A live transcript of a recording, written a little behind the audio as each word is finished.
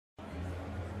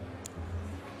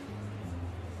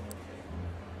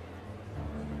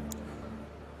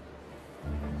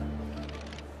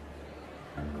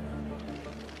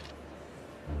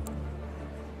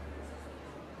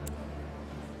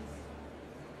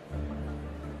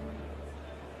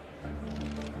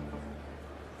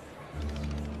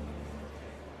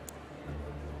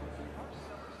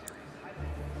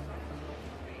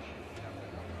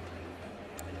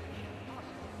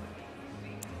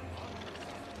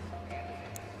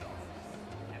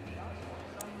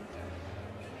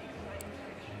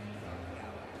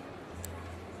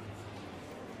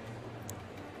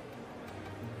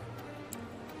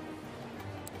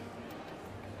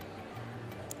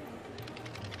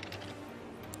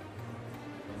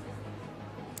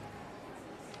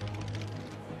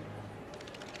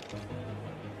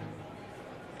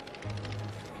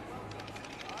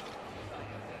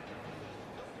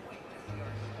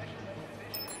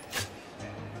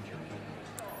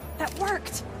That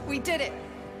worked! We did it!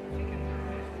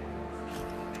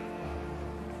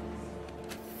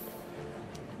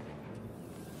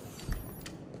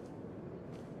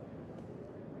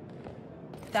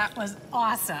 That was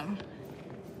awesome.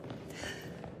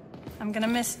 I'm gonna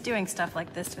miss doing stuff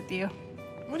like this with you.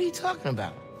 What are you talking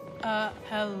about?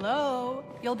 Hello?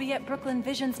 You'll be at Brooklyn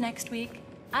Visions next week.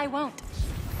 I won't.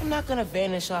 I'm not gonna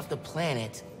vanish off the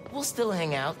planet. We'll still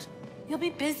hang out. You'll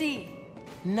be busy.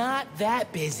 Not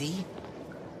that busy.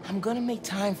 I'm gonna make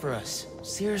time for us.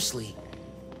 Seriously.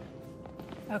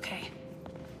 Okay.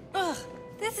 Ugh,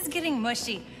 this is getting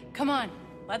mushy. Come on,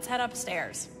 let's head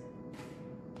upstairs.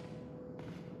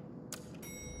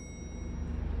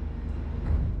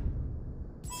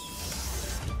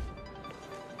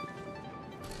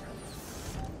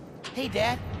 Hey,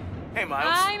 Dad. Hey, Miles.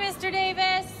 Hi, Mr.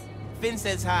 Davis. Finn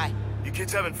says hi. You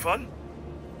kids having fun?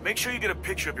 Make sure you get a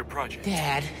picture of your project.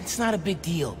 Dad, it's not a big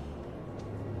deal.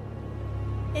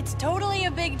 It's totally a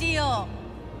big deal.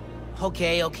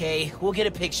 Okay. We'll get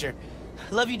a picture.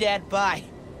 Love you, Dad. Bye.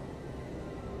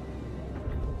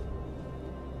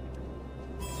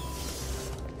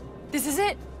 This is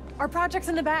it. Our project's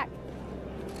in the back.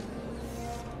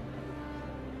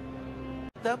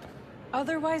 Up.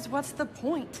 Otherwise, what's the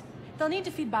point? They'll need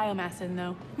to feed biomass in,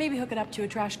 though. Maybe hook it up to a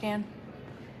trash can.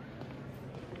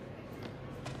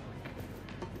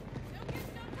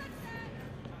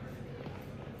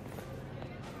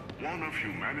 One of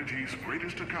humanity's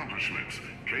greatest accomplishments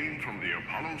came from the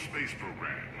Apollo space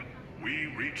program. We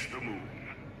reached the moon.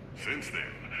 Since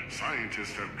then,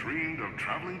 scientists have dreamed of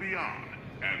traveling beyond,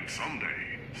 and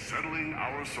someday, settling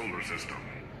our solar system.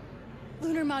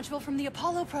 Lunar module from the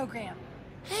Apollo program.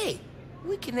 Hey,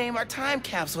 we can name our time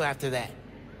capsule after that.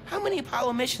 How many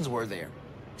Apollo missions were there?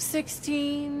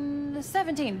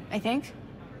 17, I think.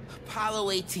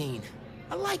 Apollo 18.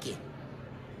 I like it.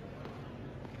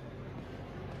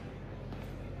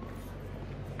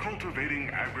 Cultivating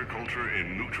agriculture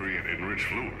in nutrient-enriched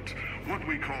fluids, what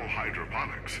we call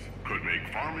hydroponics, could make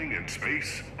farming in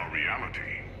space a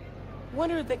reality.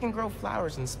 Wonder if they can grow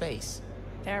flowers in space.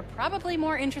 They're probably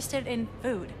more interested in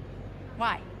food.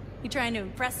 Why? You trying to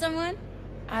impress someone?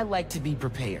 I like to be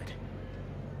prepared.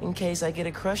 In case I get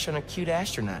a crush on a cute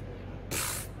astronaut.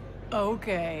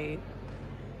 Okay.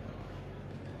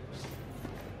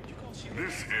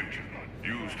 This engine,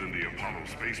 used in the Apollo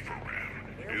space program,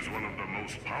 is one of the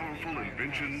most powerful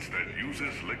inventions that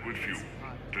uses liquid fuel.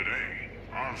 Today,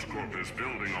 Oscorp is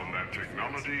building on that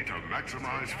technology to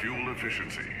maximize fuel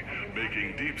efficiency,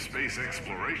 making deep space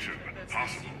exploration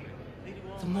possible.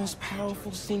 The most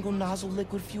powerful single-nozzle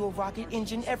liquid fuel rocket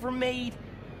engine ever made.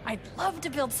 I'd love to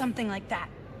build something like that.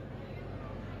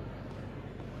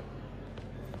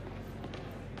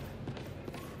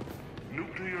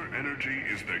 Nuclear energy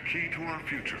is the key to our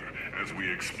future as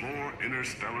we explore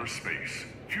interstellar space.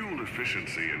 Fuel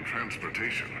efficiency and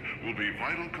transportation will be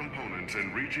vital components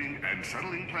in reaching and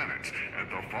settling planets at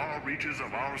the far reaches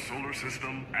of our solar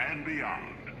system and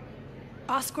beyond.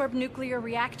 Oscorp nuclear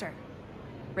reactor.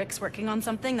 Rick's working on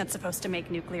something that's supposed to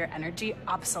make nuclear energy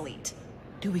obsolete.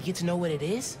 Do we get to know what it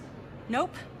is?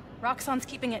 Nope. Roxxon's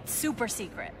keeping it super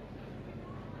secret.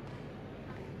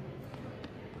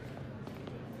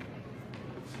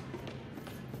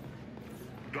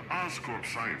 The Oscorp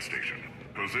Science Station,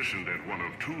 positioned at one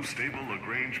of two stable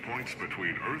Lagrange points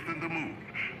between Earth and the Moon,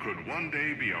 could one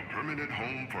day be a permanent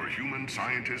home for human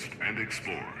scientists and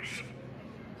explorers.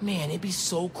 Man, it'd be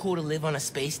so cool to live on a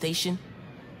space station.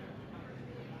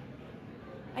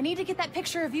 I need to get that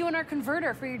picture of you in our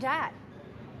converter for your dad.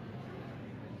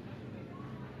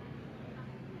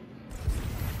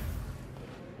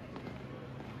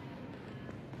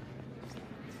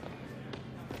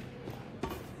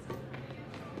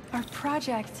 Our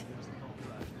project.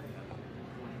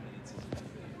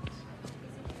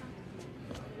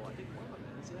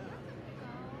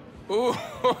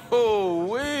 Oh,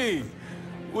 wait!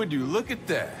 Would you look at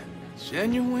that?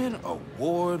 Genuine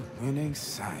award-winning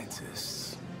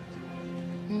scientists.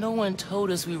 No one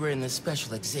told us we were in the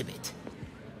special exhibit.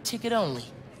 Ticket only.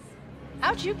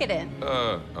 How'd you get in?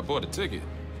 I bought a ticket.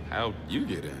 How'd you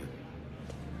get in?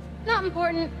 Not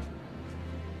important.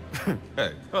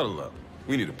 Hey, huddle up.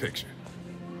 We need a picture.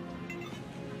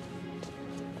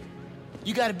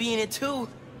 You gotta be in it too.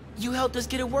 You helped us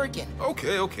get it working.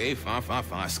 Okay,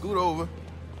 fine. Scoot over.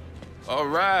 All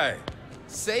right.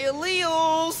 Say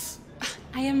alleles!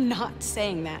 I am not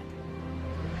saying that.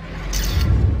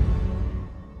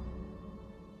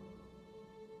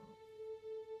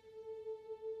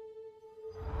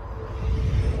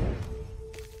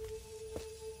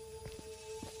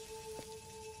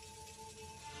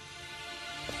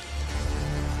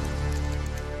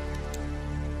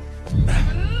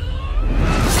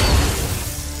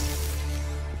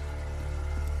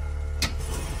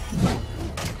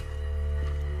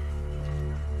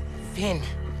 Finn,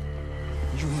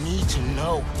 you need to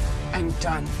know. I'm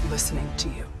done listening to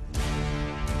you.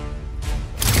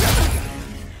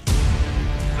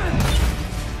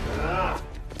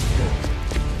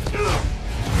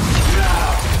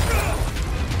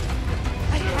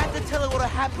 I had to tell her what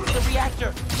happened to the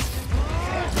reactor.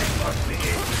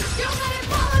 Don't let him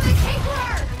follow the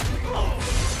Kingler!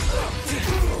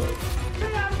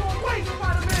 Get out of my way,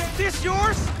 Spider-Man! This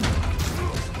yours?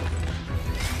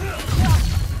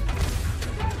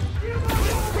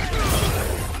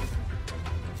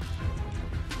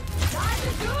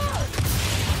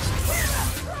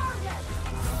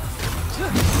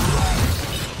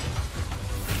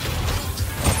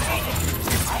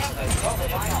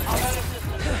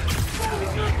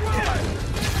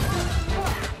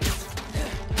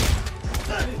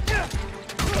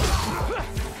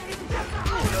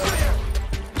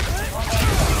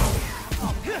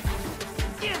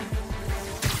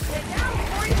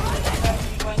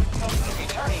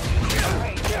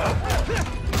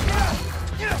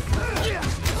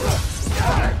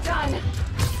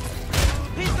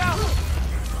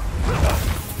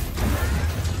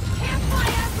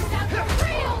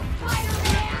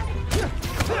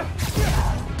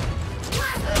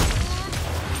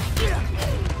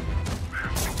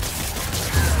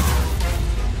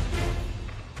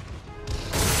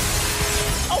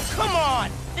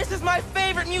 This is my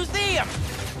favorite museum!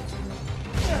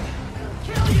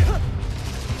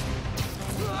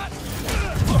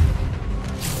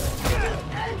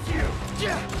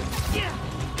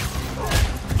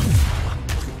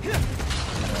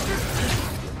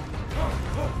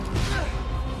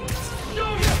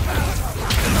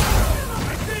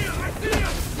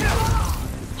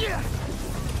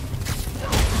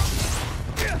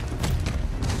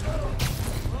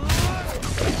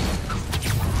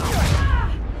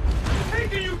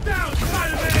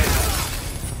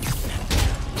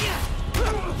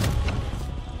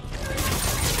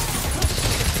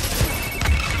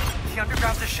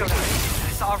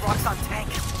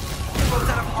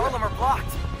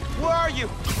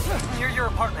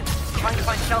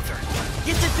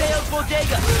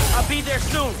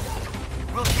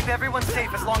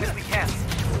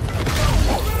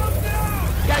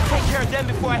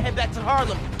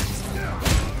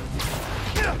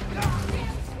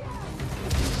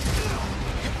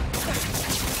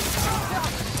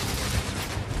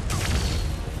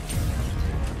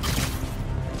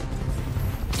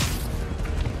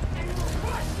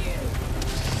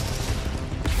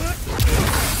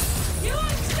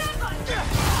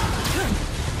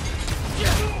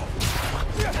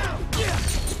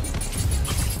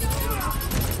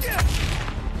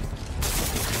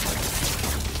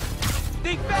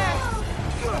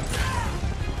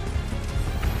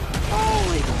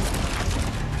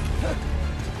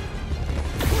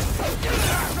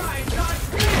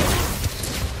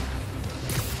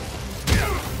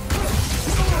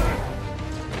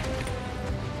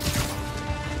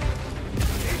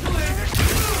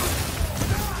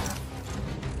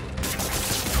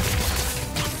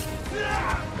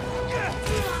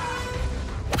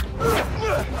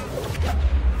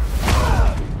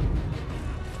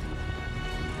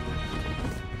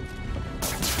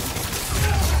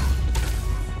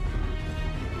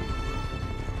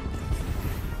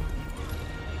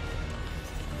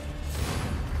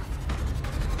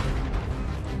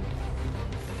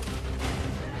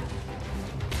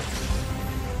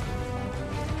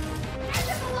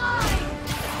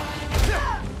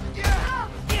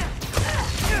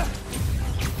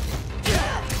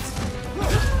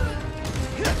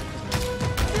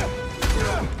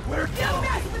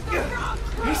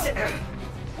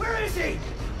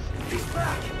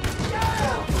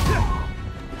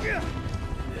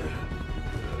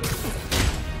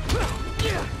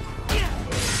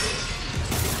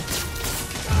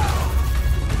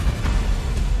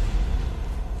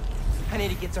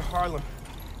 To Harlem.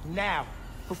 Now,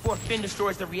 before Finn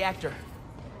destroys the reactor.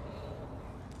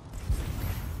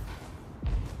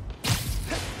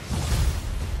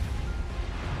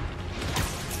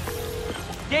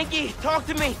 Yankee, talk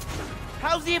to me!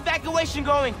 How's the evacuation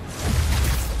going?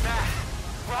 Bad.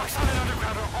 Roxxon and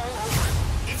Underground are all over.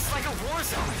 It's like a war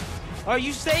zone. Are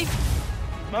you safe?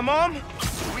 My mom?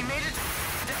 We made it.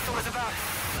 There was about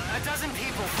a dozen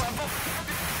people.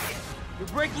 You're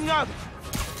breaking up.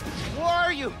 Where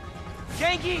are you?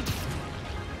 Yankee!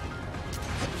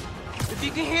 If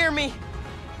you can hear me,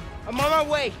 I'm on my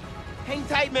way. Hang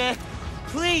tight, man.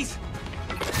 Please!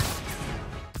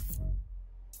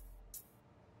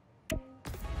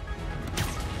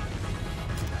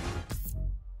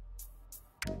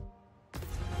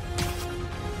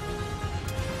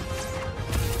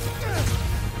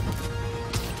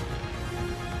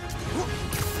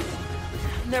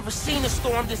 Never seen a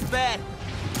storm this bad.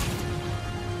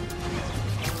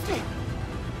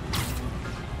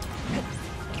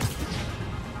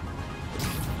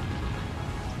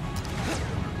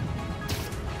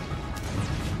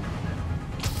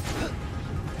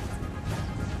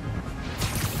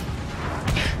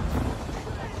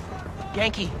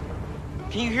 Ganke,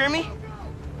 can you hear me?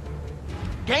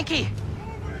 Ganke!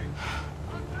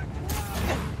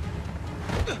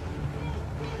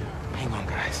 Hang on,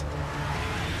 guys.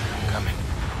 I'm coming.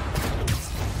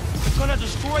 I'm gonna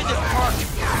destroy this park!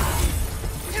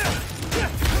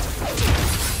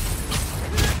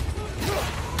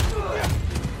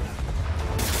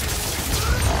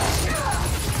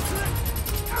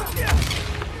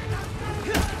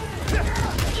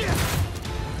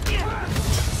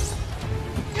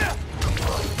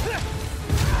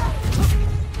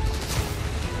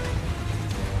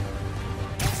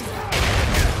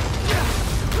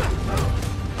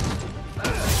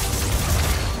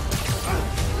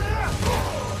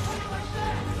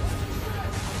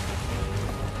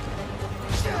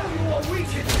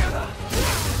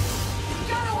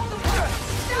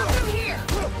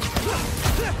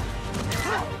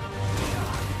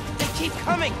 Keep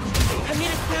coming! I need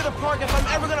to clear the park if I'm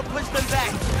ever gonna push them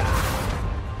back!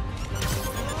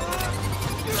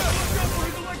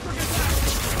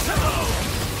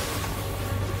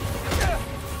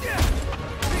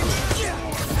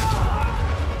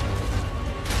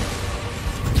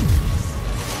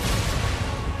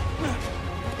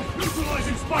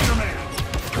 Neutralizing Spider-Man!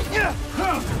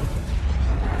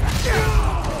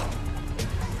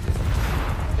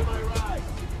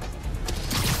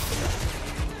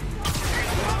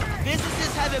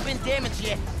 Businesses haven't been damaged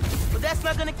yet, but that's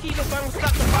not gonna keep us from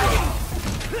stop the fighting.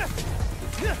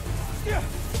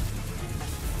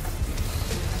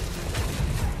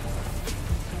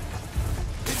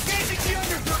 Engaging the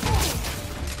underground!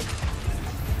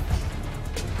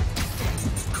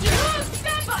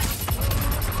 Stand by!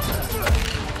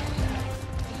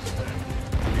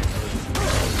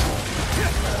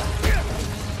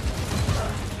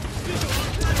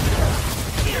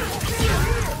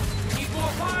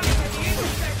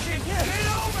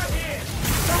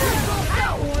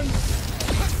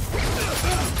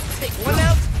 Take one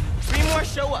out, 3 more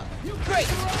show up. Great!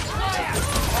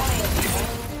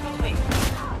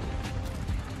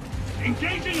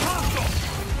 Engaging hostile!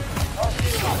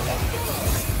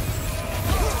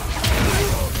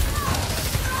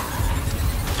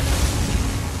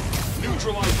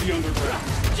 Neutralize the underground.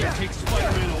 Take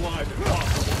Spider-Man alive if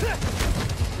possible.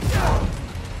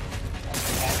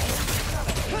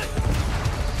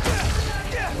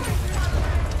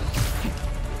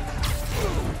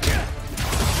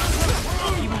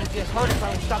 Even if this hurt if I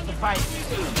don't stop the fight.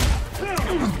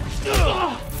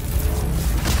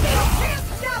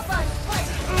 Stop us!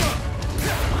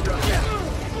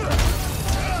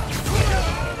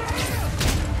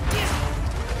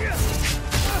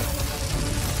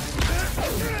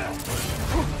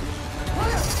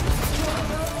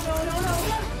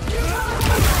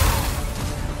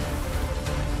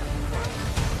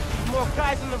 More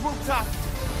guys on the rooftop.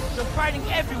 They're fighting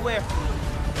everywhere.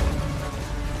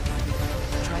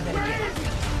 Try that again.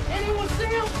 Anyone see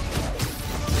him?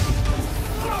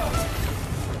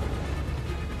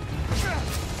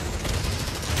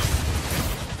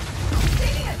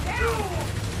 Taking it down!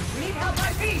 We need help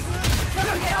by piece!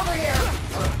 Someone get over here!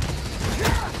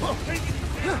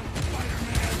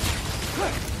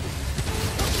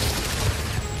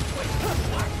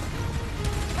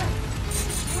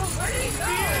 Where did he go?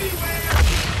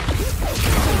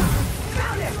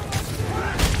 Found him!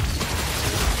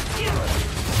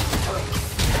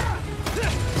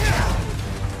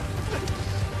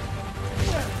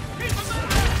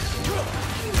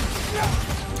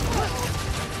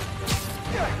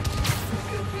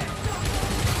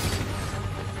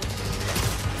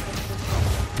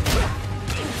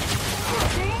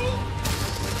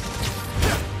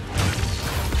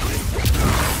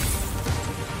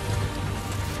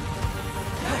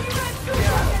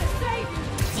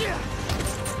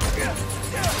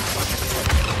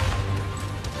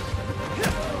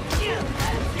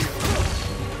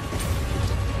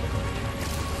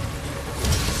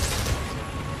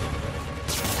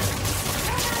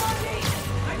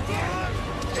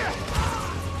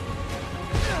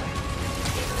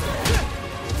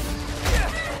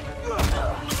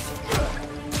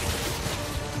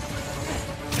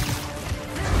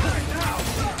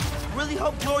 Really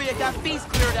hope Gloria got Feast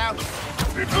cleared out.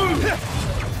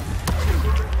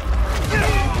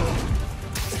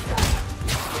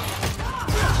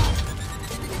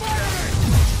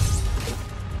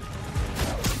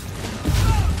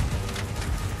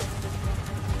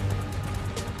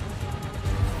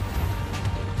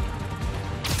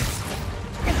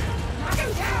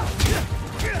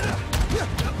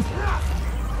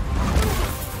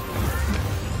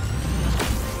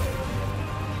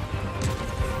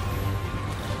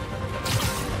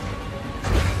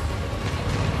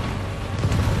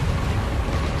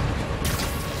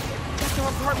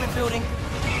 building.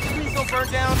 Please don't burn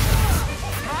down.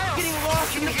 Getting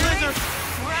lost in the blizzard.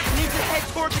 Need to head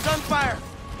toward the gunfire.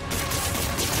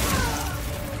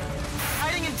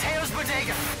 Hiding in Teo's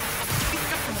bodega.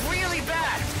 It's really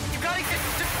bad. You gotta get...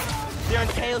 They're in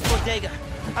Teo's bodega.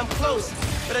 I'm close,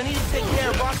 but I need to take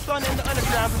care of Roxxon and the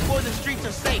underground before the streets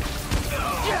are safe.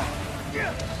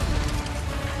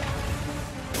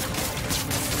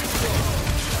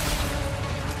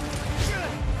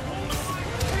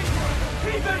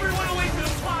 Keep everyone away from the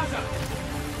plaza!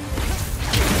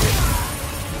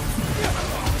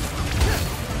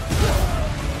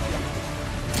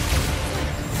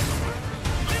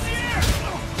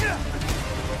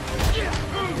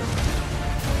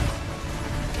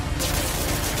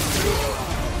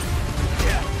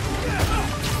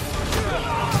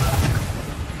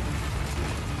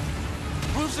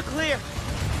 Roofs are clear,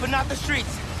 but not the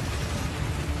streets.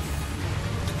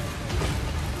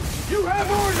 You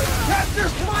have orders! Capture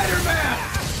Spider-Man!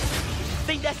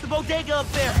 Think that's the bodega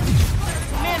up there.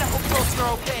 Man, I hope folks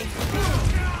are okay.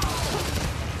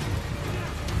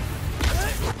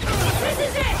 This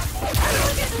is it!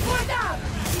 Everyone get the door down!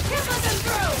 You can't let them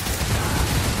through!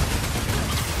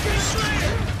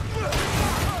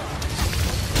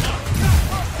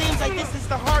 Seems like this is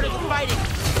the heart of the fighting.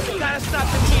 We gotta stop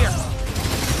them here.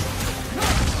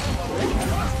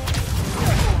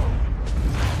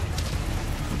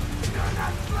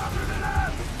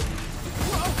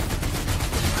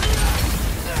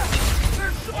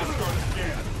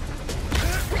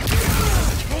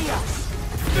 Chaos!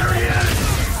 There he is!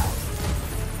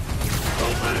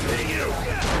 Don't let him hit you!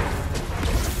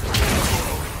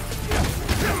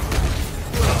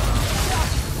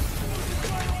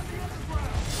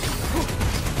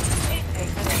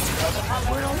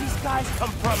 Where'd all these guys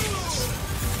come from?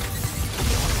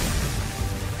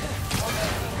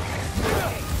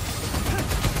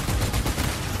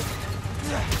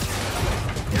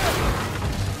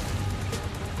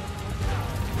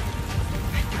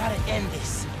 I gotta end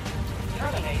this.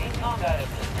 Terminating combat.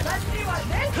 Let's see what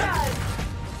this does!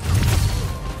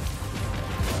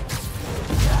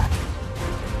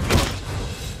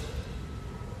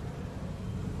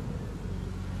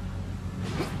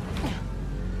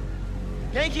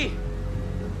 Yankee!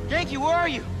 Yankee, where are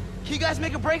you? Can you guys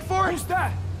make a break for it? Who's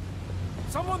that?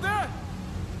 Someone there?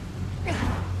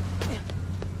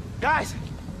 Guys!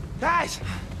 Guys!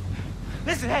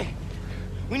 Listen, hey!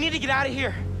 We need to get out of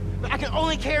here. But I can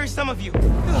only carry some of you.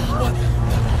 What?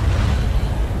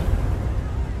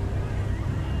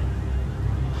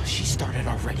 She started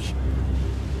already.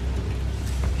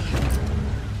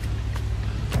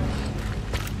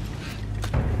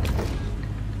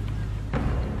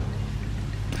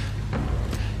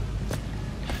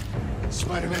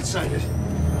 Spider-Man sighted.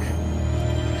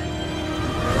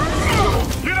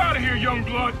 Get out of here, young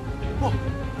blood!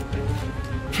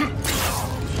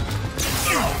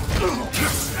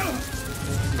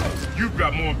 You've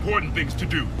got more important things to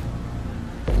do.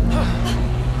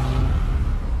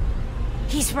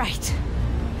 He's right.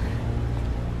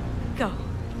 Go.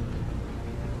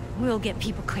 We'll get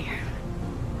people clear.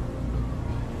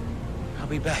 I'll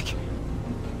be back.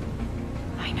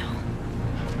 I know.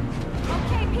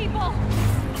 Okay, people!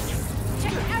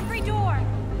 Check every door!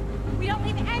 We don't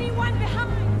leave anyone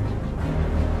behind!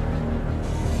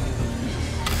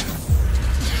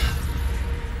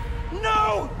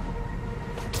 No!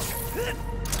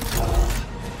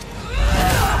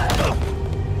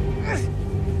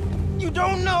 You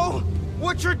don't know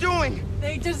what you're doing!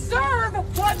 They deserve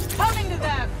what's coming to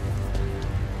them!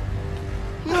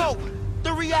 No!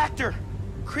 The reactor!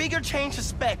 Krieger changed his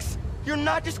specs. You're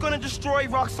not just gonna destroy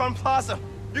Roxxon Plaza.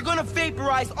 You're gonna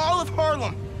vaporize all of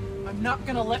Harlem. I'm not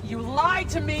gonna let you lie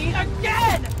to me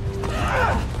again!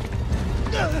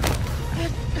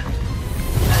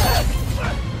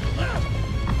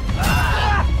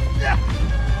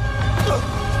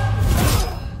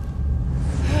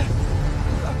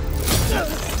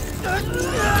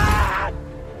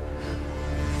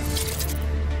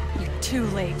 You're too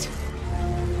late.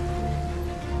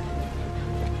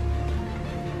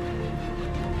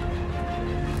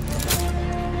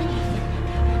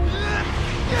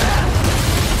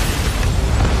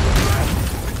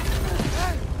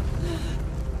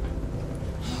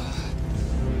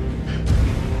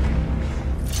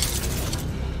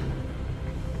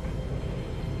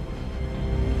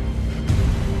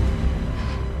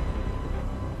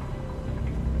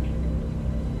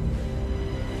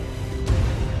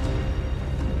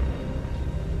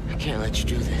 I can't let you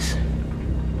do this.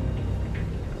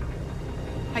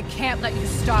 I can't let you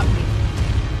stop me.